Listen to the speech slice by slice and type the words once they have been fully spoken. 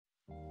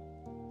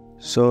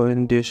So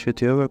in this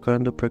video we're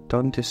going to break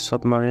down this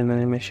submarine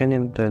animation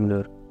in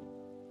Blender.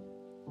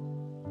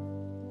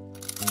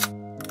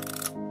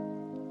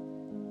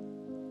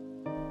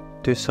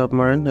 This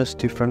submarine has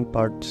different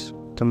parts: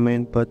 the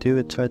main body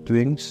with side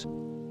wings.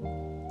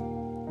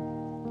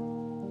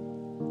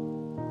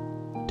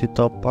 The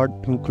top part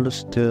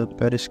includes the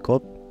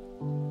periscope,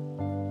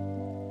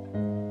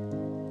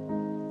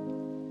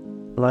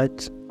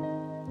 lights,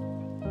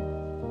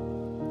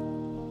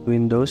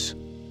 windows,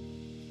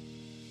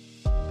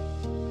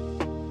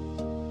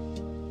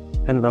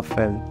 and a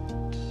fan.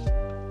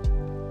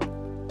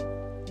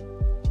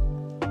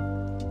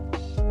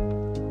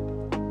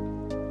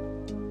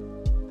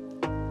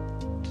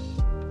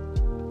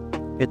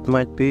 It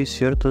might be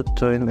easier to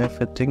join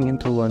everything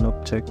into one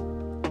object.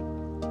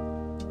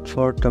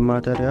 For the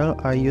material,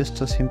 I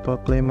used a simple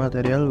clay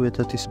material with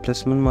a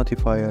displacement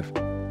modifier.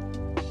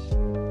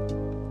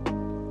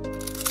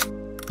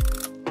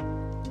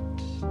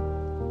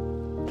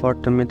 For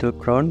the middle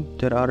ground,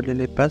 there are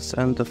lily pads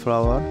and the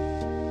flower,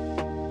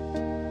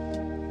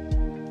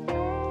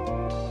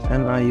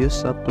 and I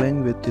use a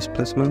plane with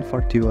displacement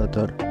for the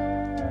water.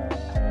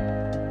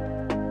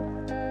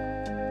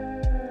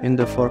 In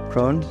the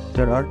foreground,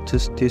 there are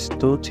just these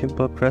two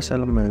simple grass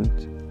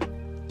elements.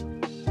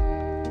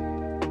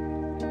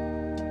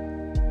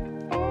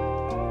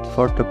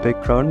 For the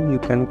background, you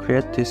can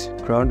create this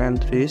ground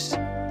and trees.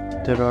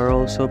 There are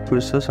also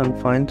bushes and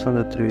vines on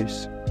the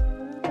trees.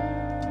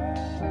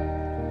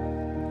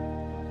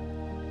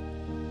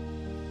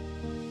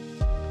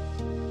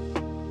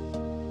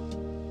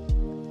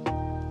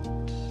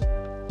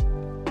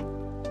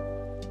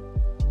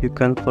 You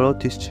can follow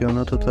this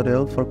Geonode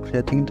tutorial for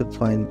creating the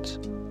vines.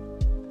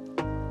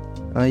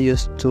 I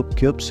used two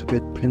cubes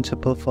with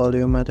principal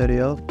volume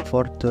material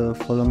for the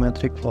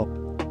volumetric block.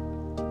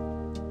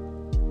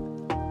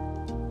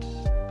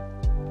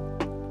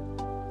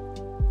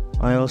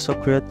 I also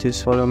create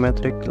this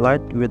volumetric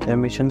light with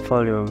emission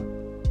volume.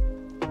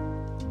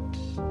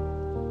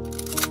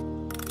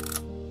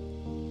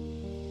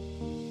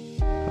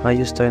 I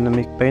use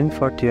dynamic paint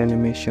for the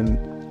animation.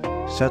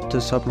 Set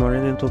the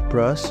submarine into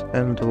brush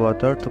and the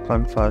water to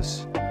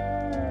canvas.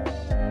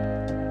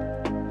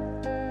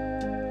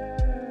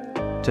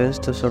 Change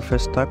the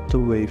surface type to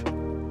wave.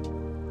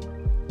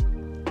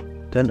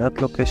 Then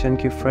add location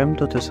keyframe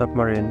to the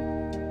submarine.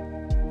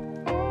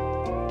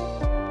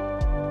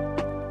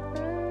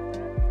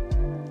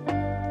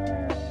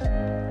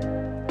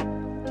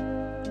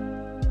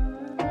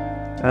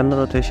 And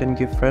rotation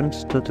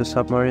keyframes to the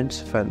submarine's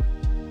fan.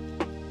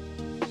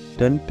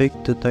 Then pick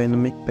the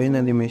dynamic paint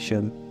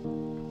animation.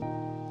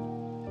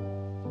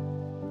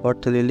 For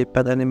the lily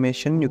pad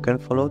animation, you can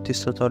follow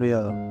this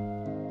tutorial.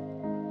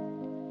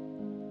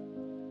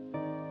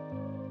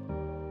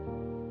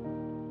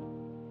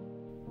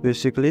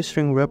 Basically,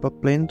 shrink wrap a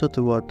plane to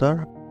the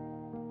water,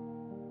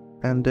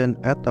 and then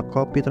add a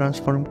copy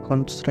transform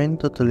constraint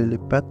to the lily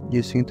pad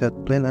using that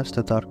plane as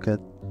the target.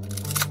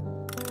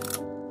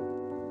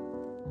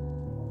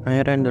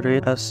 I render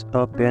it as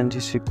a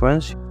PNG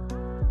sequence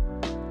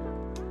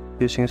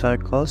using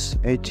cycles,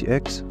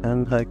 AGX,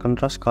 and high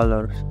contrast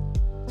colors.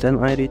 Then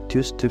I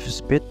reduce the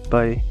speed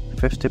by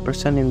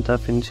 50% in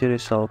DaVinci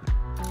Resolve.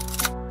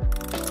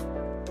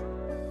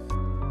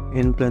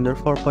 In Blender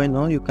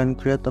 4.0, you can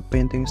create a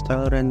painting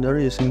style render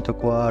using the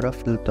Kuwahara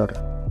filter.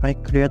 I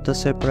create a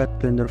separate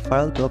Blender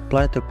file to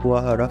apply the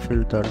Kuwahara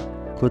filter.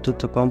 Go to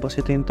the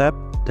Compositing tab,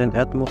 then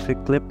add Movie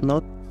Clip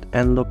node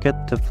and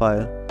locate the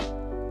file.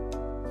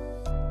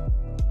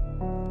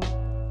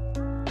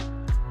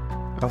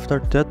 After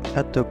that,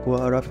 add the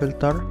Kuwahara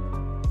filter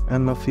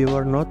and a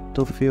viewer node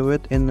to view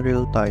it in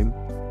real time.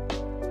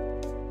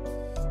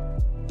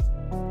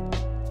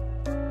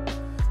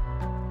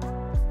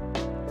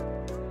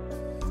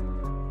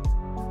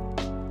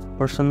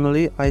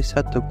 Personally, I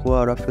set the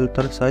Kuwahara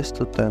filter size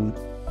to 10.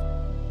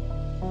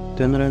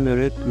 Then render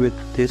it with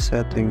these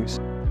settings.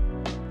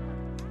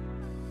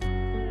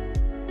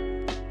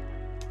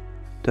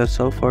 That's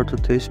all for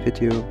today's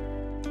video.